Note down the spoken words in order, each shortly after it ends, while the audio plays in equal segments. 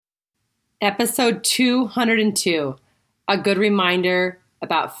Episode 202, a good reminder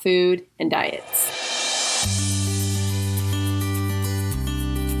about food and diets.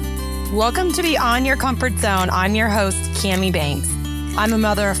 Welcome to Beyond Your Comfort Zone. I'm your host, Cami Banks. I'm a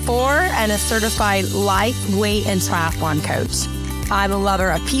mother of four and a certified life, weight, and triathlon coach. I'm a lover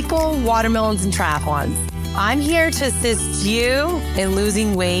of people, watermelons, and triathlons. I'm here to assist you in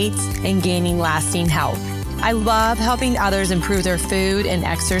losing weight and gaining lasting health. I love helping others improve their food and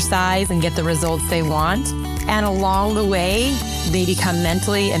exercise and get the results they want. And along the way, they become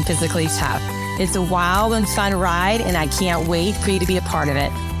mentally and physically tough. It's a wild and fun ride, and I can't wait for you to be a part of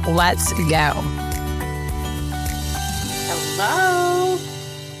it. Let's go. Hello.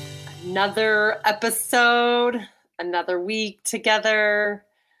 Another episode, another week together.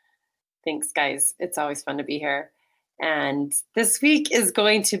 Thanks, guys. It's always fun to be here. And this week is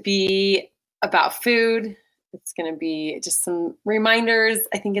going to be about food. It's going to be just some reminders.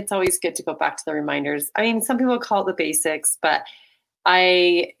 I think it's always good to go back to the reminders. I mean, some people call it the basics, but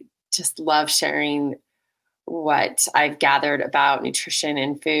I just love sharing what I've gathered about nutrition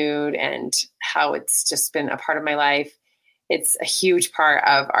and food and how it's just been a part of my life. It's a huge part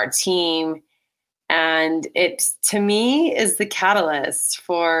of our team. And it, to me, is the catalyst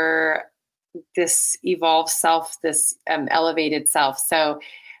for this evolved self, this elevated self. So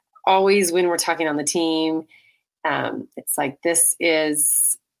always when we're talking on the team, it's like, this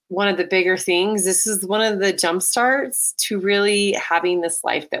is one of the bigger things. This is one of the jump starts to really having this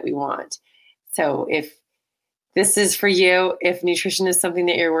life that we want. So if this is for you, if nutrition is something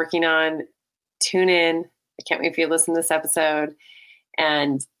that you're working on, tune in. I can't wait for you to listen to this episode,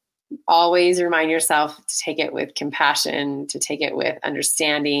 and always remind yourself to take it with compassion, to take it with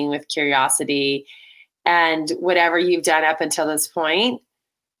understanding, with curiosity, and whatever you've done up until this point,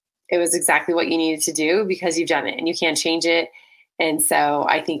 it was exactly what you needed to do because you've done it and you can't change it. And so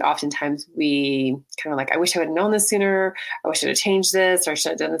I think oftentimes we kind of like, I wish I would have known this sooner. I wish I would have changed this, or I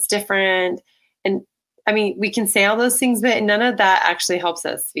should have done this different. And I mean, we can say all those things, but none of that actually helps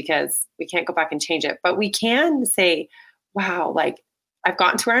us because we can't go back and change it. But we can say, wow, like I've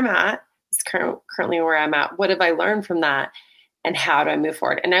gotten to where I'm at. It's currently where I'm at. What have I learned from that? And how do I move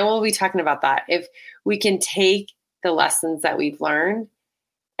forward? And I will be talking about that. If we can take the lessons that we've learned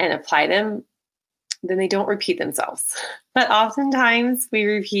and apply them, then they don't repeat themselves. But oftentimes we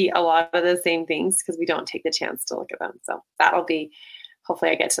repeat a lot of the same things because we don't take the chance to look at them. So that'll be, hopefully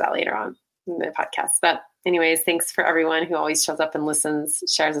I get to that later on in the podcast. But anyways, thanks for everyone who always shows up and listens,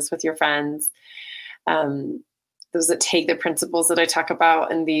 shares this with your friends. Those that take the principles that I talk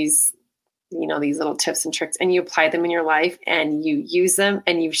about and these, you know, these little tips and tricks, and you apply them in your life and you use them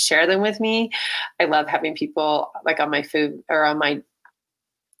and you share them with me. I love having people like on my food or on my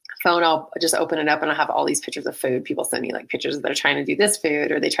phone. I'll just open it up and I'll have all these pictures of food. People send me like pictures that they're trying to do this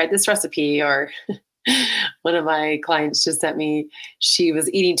food, or they tried this recipe, or one of my clients just sent me, she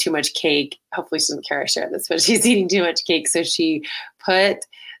was eating too much cake. Hopefully she doesn't care I share this, but she's eating too much cake. So she put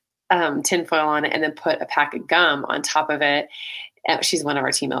tinfoil on it and then put a pack of gum on top of it. She's one of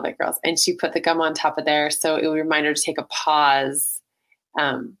our Team Elevate girls. And she put the gum on top of there. So it would remind her to take a pause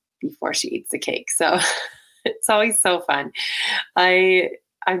before she eats the cake. So it's always so fun.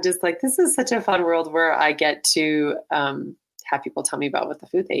 I'm just like, this is such a fun world where I get to have people tell me about what the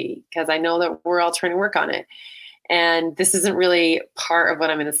food they eat, because I know that we're all trying to work on it. And this isn't really part of what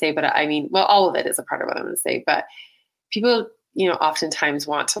I'm going to say, but I mean, well, all of it is a part of what I'm going to say, but people, you know, oftentimes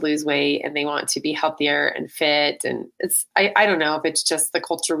want to lose weight and they want to be healthier and fit. And it's, I don't know if it's just the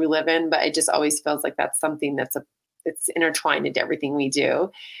culture we live in, but it just always feels like that's something it's intertwined into everything we do,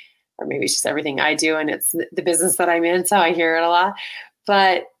 or maybe it's just everything I do. And it's the business that I'm in. So I hear it a lot.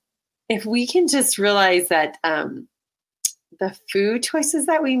 But if we can just realize that the food choices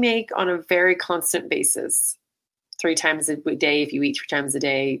that we make on a very constant basis, 3 times a day, if you eat 3 times a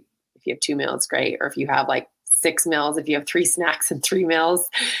day, if you have 2 meals, great. Or if you have like 6 meals, if you have 3 snacks and 3 meals,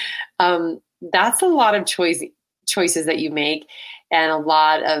 that's a lot of choices that you make, and a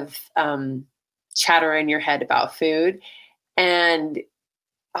lot of chatter in your head about food. And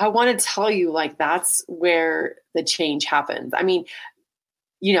I want to tell you, like, that's where the change happens. I mean,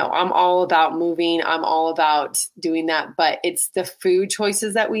 you know, I'm all about moving. I'm all about doing that, but it's the food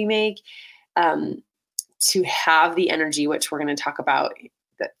choices that we make to have the energy, which we're going to talk about,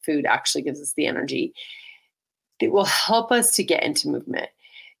 that food actually gives us the energy. It will help us to get into movement.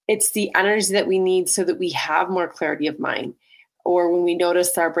 It's the energy that we need so that we have more clarity of mind, or when we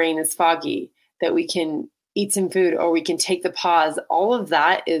notice our brain is foggy, that we can eat some food, or we can take the pause. All of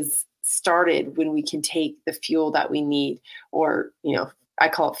that is started when we can take the fuel that we need, or, you know, I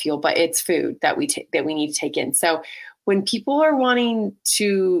call it fuel, but it's food that we need to take in. So when people are wanting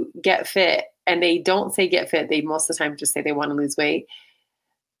to get fit and they don't say get fit, they most of the time just say they want to lose weight.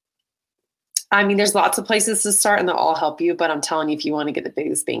 I mean, there's lots of places to start and they'll all help you, but I'm telling you, if you want to get the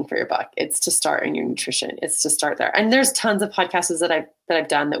biggest bang for your buck, it's to start in your nutrition. It's to start there. And there's tons of podcasts that I've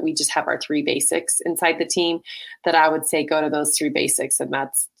done that we just have our 3 basics inside the team that I would say go to those 3 basics. And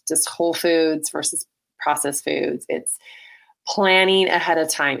that's just whole foods versus processed foods. It's planning ahead of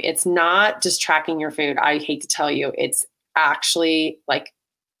time. It's not just tracking your food. I hate to tell you, it's actually like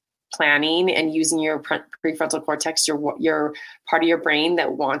planning and using your prefrontal cortex, your part of your brain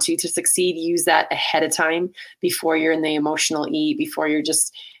that wants you to succeed. Use that ahead of time before you're in the emotional eat, before you're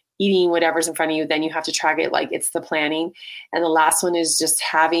just eating whatever's in front of you. Then you have to track it. Like, it's the planning. And the last one is just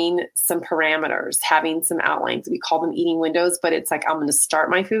having some parameters, having some outlines. We call them eating windows, but it's like, I'm going to start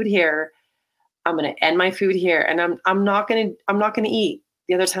my food here. I'm going to end my food here. And I'm not going to eat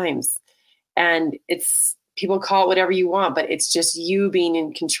the other times. And people call it whatever you want, but it's just you being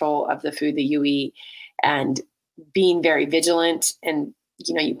in control of the food that you eat and being very vigilant. And,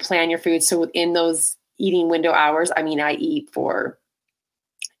 you plan your food. So within those eating window hours, I mean, I eat for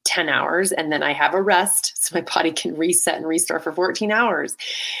 10 hours and then I have a rest so my body can reset and restore for 14 hours.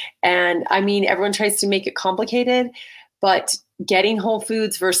 And I mean, everyone tries to make it complicated, but getting whole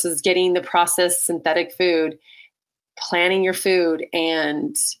foods versus getting the processed synthetic food, planning your food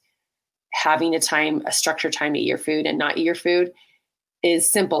and having a structured time to eat your food and not eat your food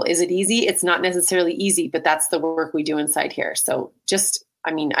is simple. Is it easy? It's not necessarily easy, but that's the work we do inside here. So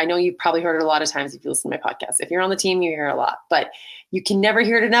I know you've probably heard it a lot of times if you listen to my podcast. If you're on the team, you hear it a lot, but you can never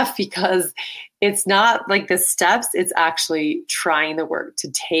hear it enough because it's not like the steps. It's actually trying the work to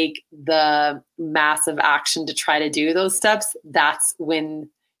take the massive action to try to do those steps. That's when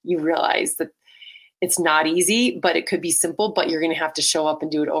you realize that it's not easy, but it could be simple, but you're going to have to show up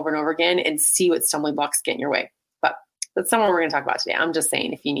and do it over and over again and see what stumbling blocks get in your way. But that's not what we're going to talk about today. I'm just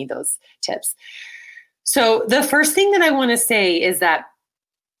saying if you need those tips. So the first thing that I want to say is that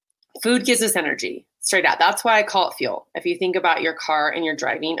food gives us energy, straight out. That's why I call it fuel. If you think about your car and you're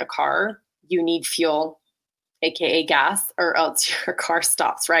driving a car, you need fuel, AKA gas, or else your car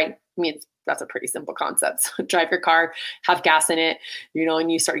stops, right? I mean, that's a pretty simple concept. So drive your car, have gas in it,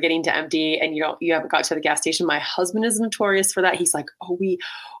 and you start getting to empty and you haven't got to the gas station. My husband is notorious for that. He's like, oh,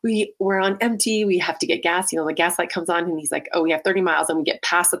 we're on empty. We have to get gas. The gas light comes on and he's like, oh, we have 30 miles and we get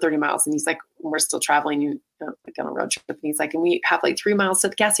past the 30 miles. And he's like, we're still traveling like on a road trip. And he's like, and we have like 3 miles to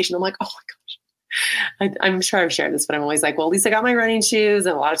the gas station. I'm like, oh my gosh. I'm sure I've shared this, but I'm always like, well, at least I got my running shoes.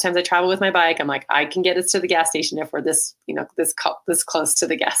 And a lot of times I travel with my bike. I'm like, I can get us to the gas station if we're this close to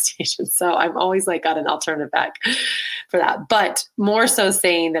the gas station. So I'm always like got an alternative back for that, but more so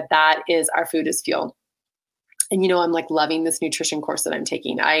saying that is our food is fuel. And, I'm like loving this nutrition course that I'm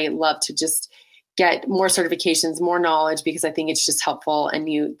taking. I love to just get more certifications, more knowledge, because I think it's just helpful. And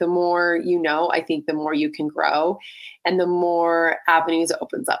the more I think the more you can grow and the more avenues it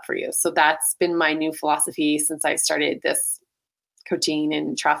opens up for you. So that's been my new philosophy since I started this coaching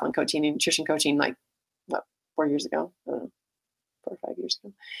and triathlon coaching and nutrition coaching, 4 years ago, 4 or 5 years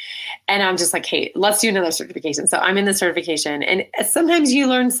ago. And I'm just like, hey, let's do another certification. So I'm in the certification, and sometimes you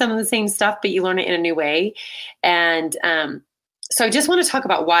learn some of the same stuff, but you learn it in a new way. And, so I just want to talk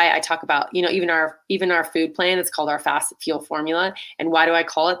about why I talk about, even our food plan. It's called our fast fuel formula. And why do I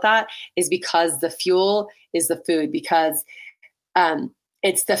call it that? Is because the fuel is the food, because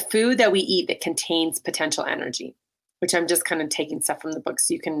it's the food that we eat that contains potential energy, which I'm just kind of taking stuff from the book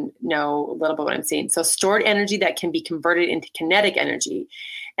so you can know a little bit what I'm saying. So stored energy that can be converted into kinetic energy.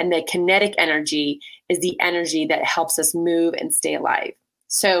 And the kinetic energy is the energy that helps us move and stay alive.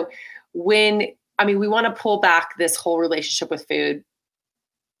 So we want to pull back this whole relationship with food.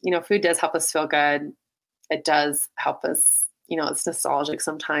 Food does help us feel good. It does help us, it's nostalgic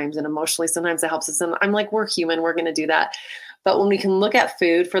sometimes, and emotionally sometimes it helps us. And I'm like, we're human, we're going to do that. But when we can look at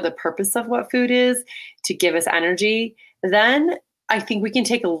food for the purpose of what food is, to give us energy, then I think we can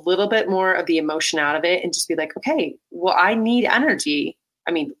take a little bit more of the emotion out of it and just be like, okay, well, I need energy.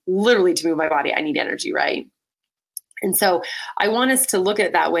 I mean, literally to move my body, I need energy, right? And so I want us to look at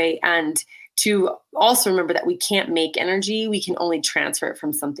it that way, and to also remember that we can't make energy. We can only transfer it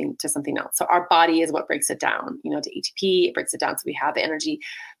from something to something else. So our body is what breaks it down, to ATP. It breaks it down so we have the energy,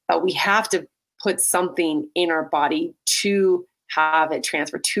 but we have to put something in our body to have it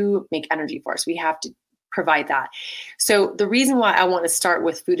transfer, to make energy for us. We have to provide that. So the reason why I want to start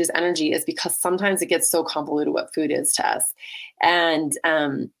with food as energy is because sometimes it gets so convoluted what food is to us. And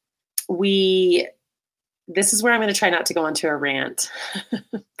this is where I'm going to try not to go into a rant.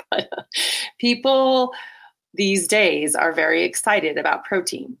 But people these days are very excited about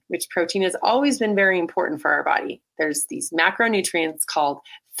protein, which protein has always been very important for our body. There's these macronutrients called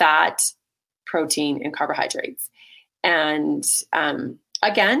fat, protein, and carbohydrates. And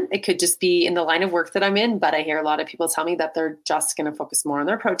again, it could just be in the line of work that I'm in, but I hear a lot of people tell me that they're just going to focus more on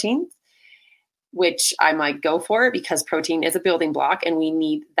their protein, which I might go for it because protein is a building block and we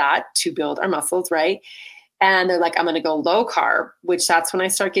need that to build our muscles, right? And they're like, I'm going to go low carb, which that's when I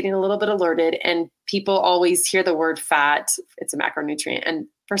start getting a little bit alerted. And people always hear the word fat. It's a macronutrient. And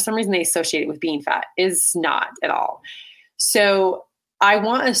for some reason they associate it with being fat. Is not at all. So I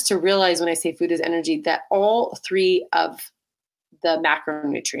want us to realize when I say food is energy, that all three of the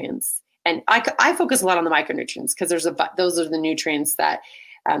macronutrients, and I focus a lot on the micronutrients because those are the nutrients that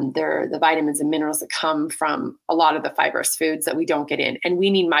they're the vitamins and minerals that come from a lot of the fibrous foods that we don't get in. And we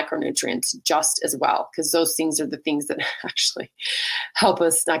need micronutrients just as well, because those things are the things that actually help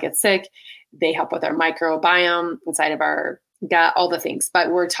us not get sick. They help with our microbiome inside of our gut, all the things.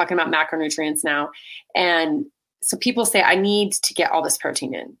 But we're talking about macronutrients now. And so people say, I need to get all this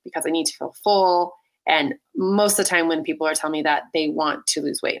protein in because I need to feel full. And most of the time when people are telling me that, they want to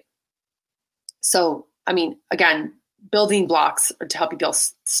lose weight. So, I mean, again, building blocks are to help you build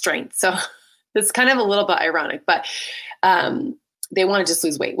strength. So it's kind of a little bit ironic, but they want to just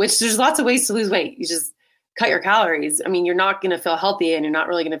lose weight, which there's lots of ways to lose weight. You just cut your calories. I mean, you're not going to feel healthy and you're not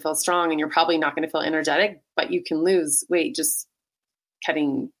really going to feel strong and you're probably not going to feel energetic, but you can lose weight just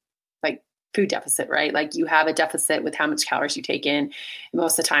cutting like food deficit, right? Like you have a deficit with how much calories you take in. And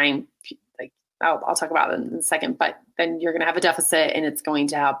most of the time, like I'll talk about it in a second, but then you're going to have a deficit and it's going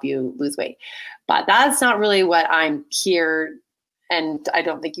to help you lose weight. But that's not really what I'm here. And I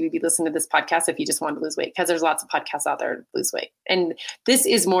don't think you would be listening to this podcast if you just wanted to lose weight, because there's lots of podcasts out there to lose weight. And this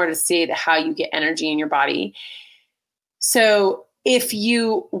is more to say that how you get energy in your body. So if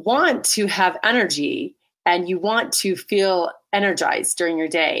you want to have energy and you want to feel energized during your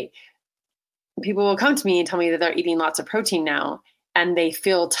day, people will come to me and tell me that they're eating lots of protein now and they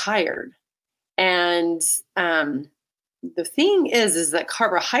feel tired. And the thing is that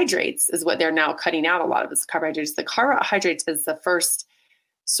carbohydrates is what they're now cutting out. A lot of it's carbohydrates. The carbohydrates is the first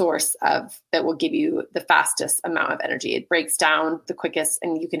source that will give you the fastest amount of energy. It breaks down the quickest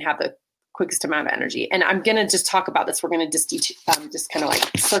and you can have the quickest amount of energy. And I'm going to just talk about this. We're going to just kind of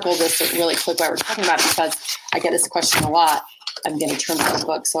like circle this really quick while we're talking about it, because I get this question a lot. I'm going to turn to the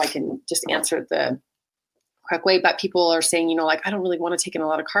book so I can just answer it the correct way. But people are saying, like, I don't really want to take in a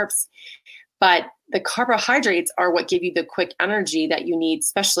lot of carbs. But the carbohydrates are what give you the quick energy that you need,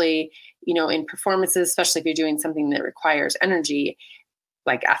 especially, in performances, especially if you're doing something that requires energy,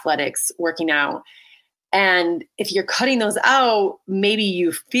 like athletics, working out. And if you're cutting those out, maybe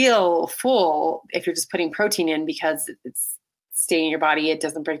you feel full if you're just putting protein in because it's staying in your body. It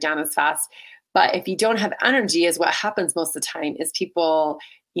doesn't break down as fast. But if you don't have energy, is what happens most of the time is people,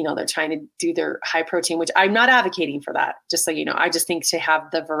 they're trying to do their high protein, which I'm not advocating for that. Just so you know, I just think to have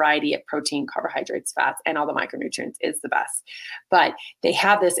the variety of protein, carbohydrates, fats, and all the micronutrients is the best. But they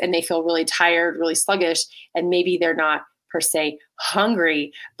have this and they feel really tired, really sluggish, and maybe they're not per se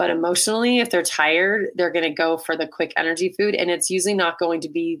hungry, but emotionally, if they're tired, they're going to go for the quick energy food. And it's usually not going to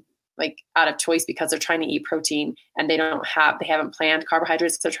be like out of choice because they're trying to eat protein and they haven't planned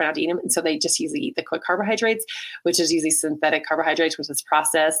carbohydrates because they're trying not to eat them. And so they just usually eat the quick carbohydrates, which is usually synthetic carbohydrates, which is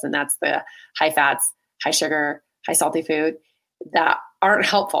processed. And that's the high fats, high sugar, high salty food that aren't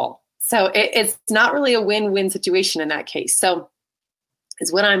helpful. So it's not really a win-win situation in that case. So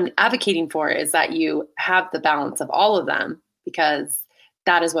is what I'm advocating for is that you have the balance of all of them, because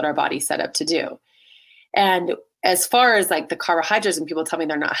that is what our body's set up to do. And as far as like the carbohydrates, and people tell me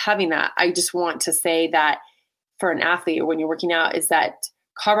they're not having that, I just want to say that for an athlete or when you're working out is that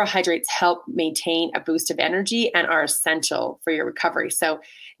carbohydrates help maintain a boost of energy and are essential for your recovery. So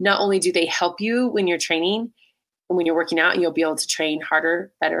not only do they help you when you're training and when you're working out, and you'll be able to train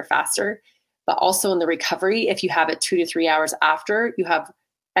harder, better, faster, but also in the recovery, if you have it 2 to 3 hours after you have,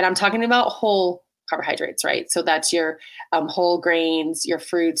 and I'm talking about whole carbohydrates, right? So that's your whole grains, your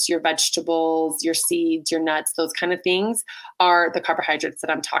fruits, your vegetables, your seeds, your nuts, those kind of things are the carbohydrates that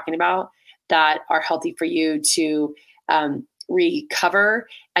I'm talking about that are healthy for you to recover,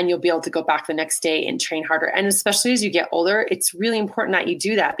 and you'll be able to go back the next day and train harder. And especially as you get older, it's really important that you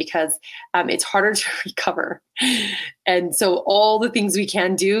do that because it's harder to recover. And so all the things we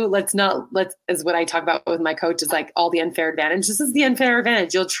can do, let's as what I talk about with my coach is like all the unfair advantage. This is the unfair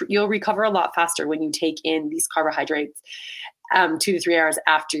advantage. You'll recover a lot faster when you take in these carbohydrates 2 to 3 hours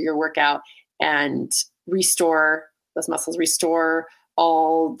after your workout and restore those muscles, restore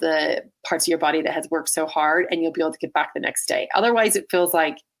all the parts of your body that has worked so hard, and you'll be able to get back the next day. Otherwise, it feels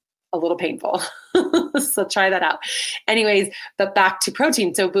like a little painful. So try that out. Anyways, but back to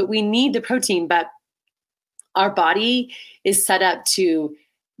protein. But we need the protein, but our body is set up to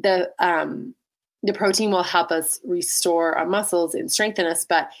the protein will help us restore our muscles and strengthen us,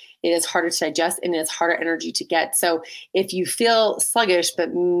 but it is harder to digest and it's harder energy to get. So if you feel sluggish,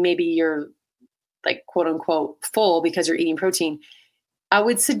 but maybe you're like quote unquote full because you're eating protein, I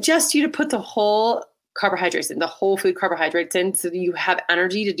would suggest you to put the whole carbohydrates in, the whole food carbohydrates in, so that you have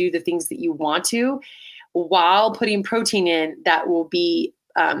energy to do the things that you want to, while putting protein in that will be,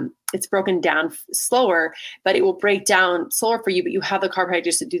 it's broken down slower, but it will break down slower for you, but you have the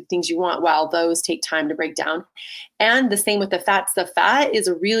carbohydrates to do the things you want while those take time to break down. And the same with the fats. The fat is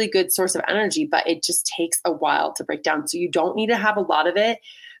a really good source of energy, but it just takes a while to break down. So you don't need to have a lot of it,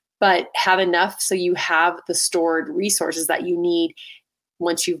 but have enough so you have the stored resources that you need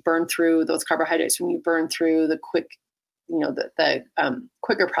once you've burned through those carbohydrates, when you burn through the quick, the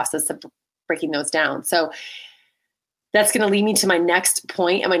quicker process of breaking those down. So that's going to lead me to my next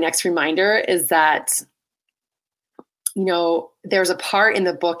point, and my next reminder is that, there's a part in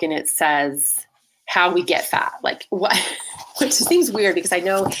the book and it says how we get fat, like what, which seems weird because I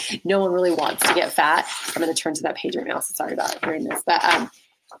know no one really wants to get fat. I'm going to turn to that page right now. So sorry about hearing this, but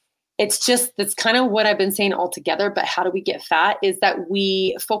that's kind of what I've been saying all together. But how do we get fat is that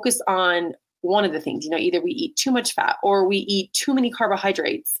we focus on one of the things, either we eat too much fat or we eat too many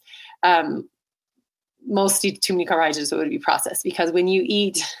carbohydrates. Mostly too many carbohydrates would be processed, because when you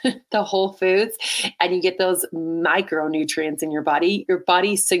eat the whole foods and you get those micronutrients in your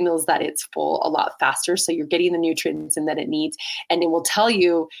body signals that it's full a lot faster. So you're getting the nutrients in that it needs, and it will tell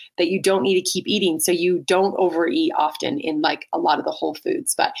you that you don't need to keep eating. So you don't overeat often in like a lot of the whole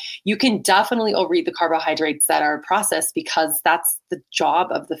foods, but you can definitely overeat the carbohydrates that are processed, because that's the job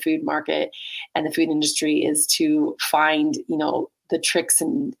of the food market and the food industry, is to find, the tricks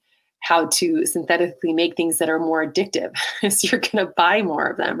and how to synthetically make things that are more addictive. So you're going to buy more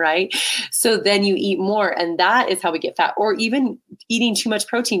of them, right? So then you eat more, and that is how we get fat. Or even eating too much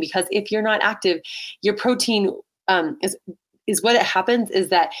protein, because if you're not active, your protein is what it happens is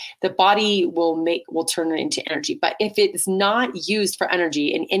that the body will turn it into energy. But if it's not used for energy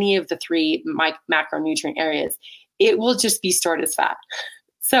in any of the three macronutrient areas, it will just be stored as fat.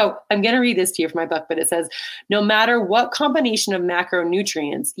 So I'm going to read this to you from my book, but it says, no matter what combination of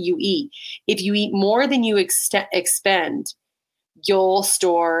macronutrients you eat, if you eat more than you expend, you'll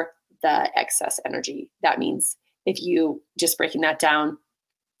store the excess energy. That means if you, just breaking that down,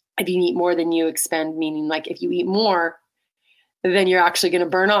 if you eat more than you expend, meaning like if you eat more than you're actually going to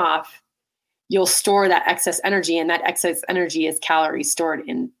burn off, you'll store that excess energy, and that excess energy is calories stored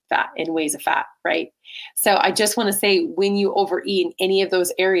in fat, in ways of fat, right? So I just want to say, when you overeat in any of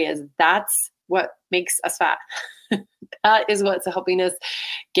those areas, that's what makes us fat. That is what's helping us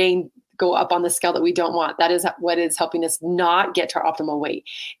go up on the scale that we don't want. That is what is helping us not get to our optimal weight,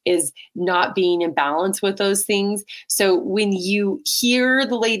 is not being in balance with those things. So when you hear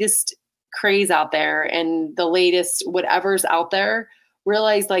the latest craze out there and the latest whatever's out there,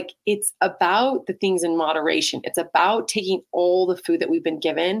 realize like it's about the things in moderation. It's about taking all the food that we've been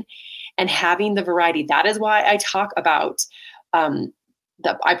given and having the variety. That is why I talk about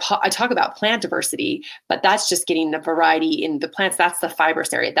I talk about plant diversity, but that's just getting the variety in the plants. That's the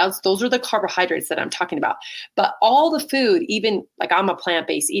fibrous area. Those are the carbohydrates that I'm talking about. But all the food, even like I'm a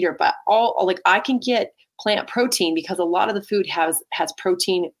plant-based eater, but I can get plant protein because a lot of the food has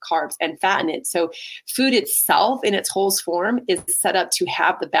protein, carbs, and fat in it. So food itself in its whole form is set up to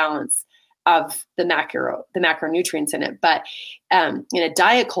have the balance of the macronutrients in it. But in a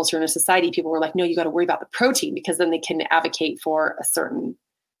diet culture, in a society, people were like, no, you got to worry about the protein, because then they can advocate for a certain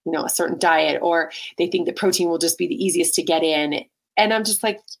diet, or they think that protein will just be the easiest to get in. And I'm just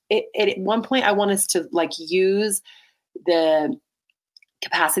like, at one point I want us to like use the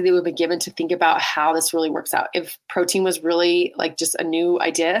capacity that we've been given to think about how this really works out. If protein was really like just a new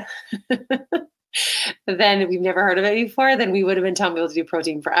idea, then we've never heard of it before, then we would have been telling people to do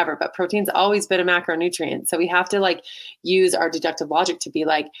protein forever. But protein's always been a macronutrient. So we have to like use our deductive logic to be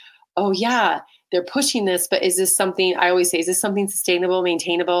like, oh yeah, they're pushing this, but is this something, I always say, is this something sustainable,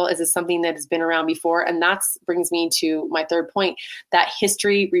 maintainable? Is this something that has been around before? And that brings me to my third point, that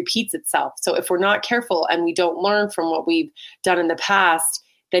history repeats itself. So if we're not careful and we don't learn from what we've done in the past,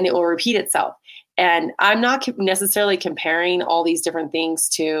 then it will repeat itself. And I'm not necessarily comparing all these different things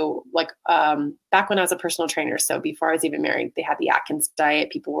to like back when I was a personal trainer. So before I was even married, they had the Atkins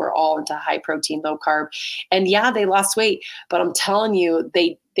diet. People were all into high protein, low carb. And yeah, they lost weight. But I'm telling you,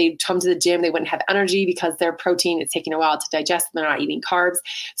 they'd come to the gym. They wouldn't have energy because their protein is taking a while to digest. They're not eating carbs.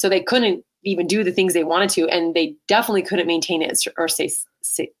 So they couldn't even do the things they wanted to. And they definitely couldn't maintain it or stay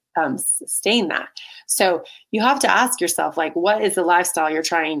sustain that. So you have to ask yourself, like, what is the lifestyle you're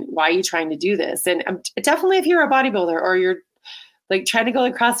trying? Why are you trying to do this? And definitely if you're a bodybuilder or you're like trying to go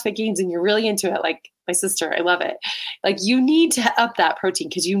to CrossFit Games and you're really into it, like my sister, I love it. Like you need to up that protein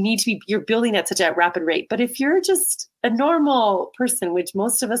because you're building at such a rapid rate. But if you're just a normal person, which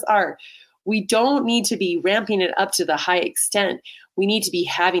most of us are, we don't need to be ramping it up to the high extent. We need to be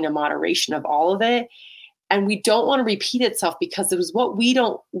having a moderation of all of it. And we don't want to repeat itself because it was what we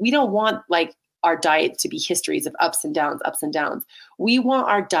don't want like our diet to be histories of ups and downs, ups and downs. We want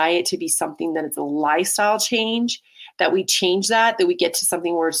our diet to be something that is a lifestyle change, that we change that we get to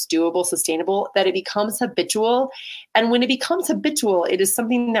something where it's doable, sustainable, that it becomes habitual. And when it becomes habitual, it is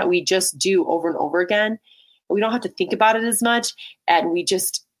something that we just do over and over again. We don't have to think about it as much. And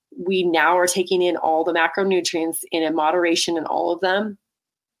we now are taking in all the macronutrients in a moderation in all of them,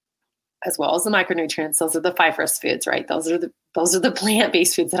 as well as the micronutrients. Those are the 5 first foods, right? Those are the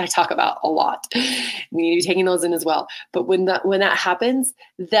plant-based foods that I talk about a lot. We need to be taking those in as well. But when that happens,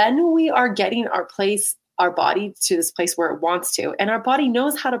 then we are getting our body to this place where it wants to. And our body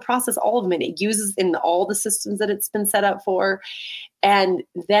knows how to process all of them. And it uses in all the systems that it's been set up for. And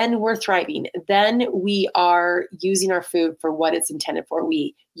then we're thriving. Then we are using our food for what it's intended for.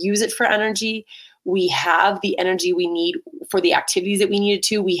 We use it for energy. We have the energy we need for the activities that we needed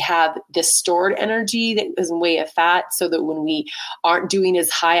to. We have the stored energy that is in way of fat so that when we aren't doing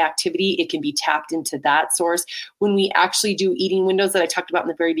as high activity, it can be tapped into that source. When we actually do eating windows that I talked about in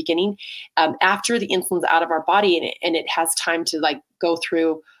the very beginning, after the insulin's out of our body and it has time to like go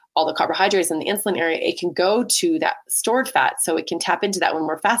through all the carbohydrates in the insulin area, it can go to that stored fat. So it can tap into that when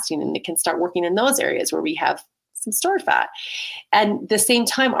we're fasting and it can start working in those areas where we have some stored fat. And at the same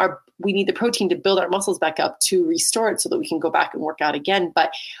time, we need the protein to build our muscles back up to restore it so that we can go back and work out again.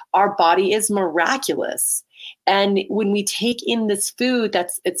 But our body is miraculous. And when we take in this food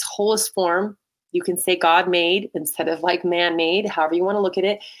that's its wholest form, you can say God made instead of like man made, however you want to look at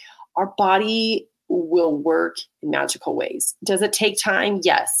it, our body will work in magical ways. Does it take time?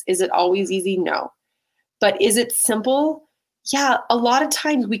 Yes. Is it always easy? No. But is it simple? Yeah. A lot of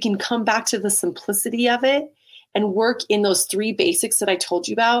times we can come back to the simplicity of it and work in those 3 basics that I told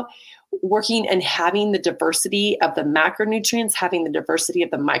you about, working and having the diversity of the macronutrients, having the diversity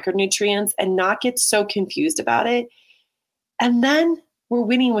of the micronutrients, and not get so confused about it. And then we're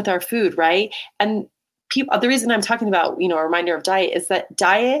winning with our food, right? And the reason I'm talking about, a reminder of diet is that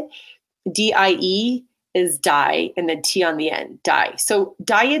diet, D-I-E, is die, and then T on the end, die. So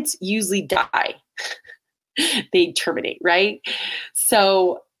diets usually die. They terminate, right?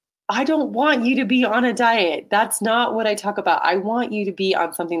 So I don't want you to be on a diet. That's not what I talk about. I want you to be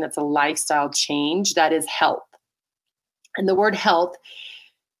on something that's a lifestyle change that is health. And the word health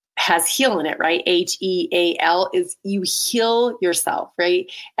has heal in it, right? H-E-A-L is you heal yourself,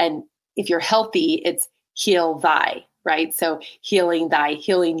 right? And if you're healthy, it's heal thy, right? So healing thy,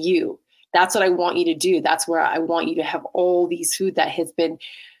 healing you. That's what I want you to do. That's where I want you to have all these food that has been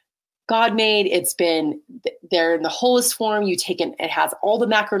God made. It's been there in the wholest form. It has all the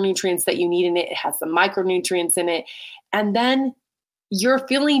macronutrients that you need in it. It has the micronutrients in it. And then you're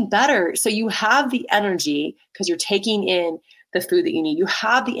feeling better. So you have the energy because you're taking in the food that you need. You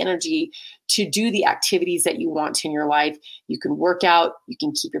have the energy to do the activities that you want to in your life. You can work out. You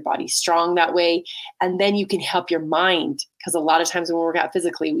can keep your body strong that way. And then you can help your mind because a lot of times when we work out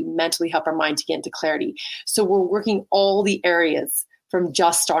physically, we mentally help our mind to get into clarity. So we're working all the areas from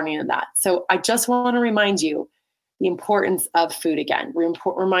just starting in that. So I just want to remind you the importance of food again.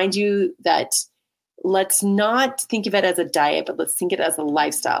 Remind you that let's not think of it as a diet, but let's think of it as a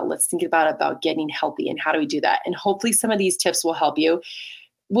lifestyle. Let's think about getting healthy and how do we do that? And hopefully some of these tips will help you.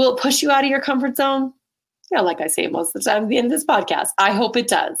 Will it push you out of your comfort zone? Yeah, like I say most of the time at the end of this podcast, I hope it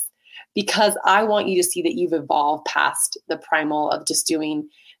does because I want you to see that you've evolved past the primal of just doing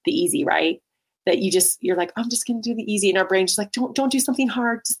the easy, right? That you're like, I'm just going to do the easy. And our brain's just like, don't do something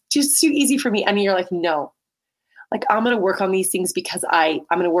hard. Just do easy for me. And you're like, no, like I'm going to work on these things because I'm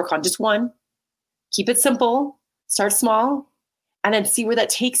going to work on just one, keep it simple, start small, and then see where that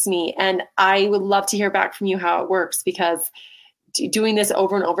takes me. And I would love to hear back from you how it works because doing this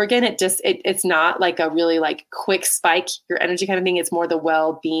over and over again, it's not like a really like quick spike, your energy kind of thing. It's more the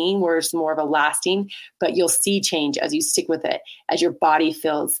well-being where it's more of a lasting, but you'll see change as you stick with it, as your body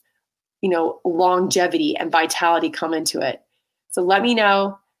feels longevity and vitality come into it. So let me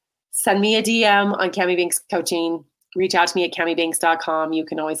know. Send me a DM on Cami Banks Coaching. Reach out to me at camibanks.com. You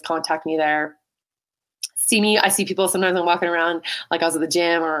can always contact me there. See me. I see people sometimes I'm walking around like I was at the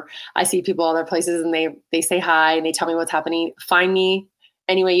gym or I see people other places and they say hi and they tell me what's happening. Find me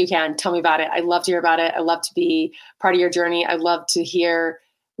any way you can. Tell me about it. I'd love to hear about it. I'd love to be part of your journey. I'd love to hear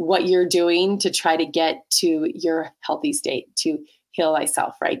what you're doing to try to get to your healthy state, to heal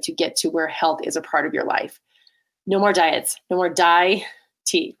thyself, right? To get to where health is a part of your life. No more diets, no more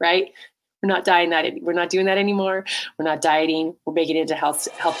tea, right? We're not dieting that. We're not doing that anymore. We're not dieting. We're making it into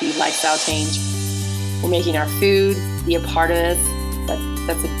healthy lifestyle change. We're making our food be a part of this.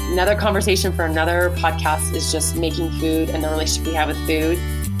 That's another conversation for another podcast, is just making food and the relationship we have with food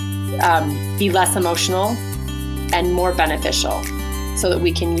be less emotional and more beneficial so that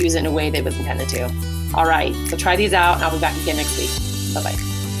we can use it in a way that it was intended to. All right, so try these out and I'll be back again next week. Bye-bye.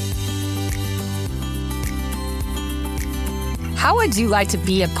 How would you like to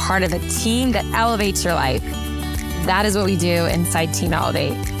be a part of a team that elevates your life? That is what we do inside Team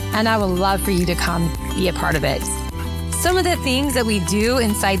Elevate, and I would love for you to come be a part of it. Some of the things that we do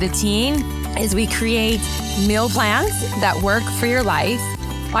inside the team is we create meal plans that work for your life.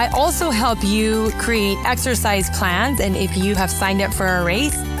 I also help you create exercise plans, and if you have signed up for a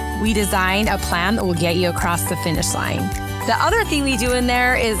race, we design a plan that will get you across the finish line. The other thing we do in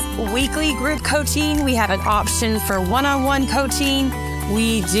there is weekly group coaching. We have an option for one-on-one coaching.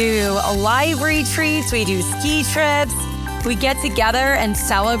 We do live retreats. We do ski trips. We get together and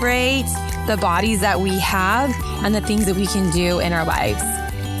celebrate the bodies that we have and the things that we can do in our lives.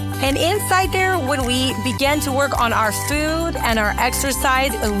 And inside there, when we begin to work on our food and our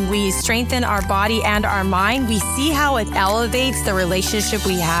exercise, and we strengthen our body and our mind, we see how it elevates the relationship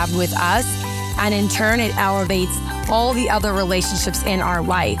we have with us. And in turn, it elevates all the other relationships in our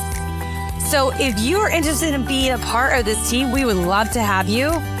life. So if you are interested in being a part of this team, we would love to have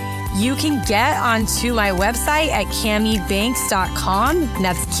you. You can get onto my website at camibanks.com.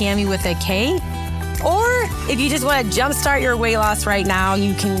 That's Cami with a K. Or if you just want to jumpstart your weight loss right now,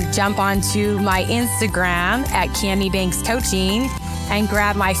 you can jump onto my Instagram at Cami Banks Coaching and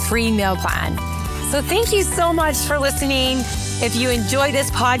grab my free meal plan. So thank you so much for listening. If you enjoy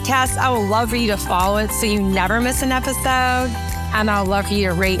this podcast, I would love for you to follow it so you never miss an episode. And I would love for you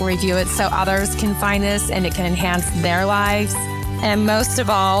to rate and review it so others can find this and it can enhance their lives. And most of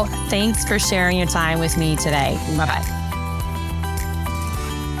all, thanks for sharing your time with me today. Bye-bye.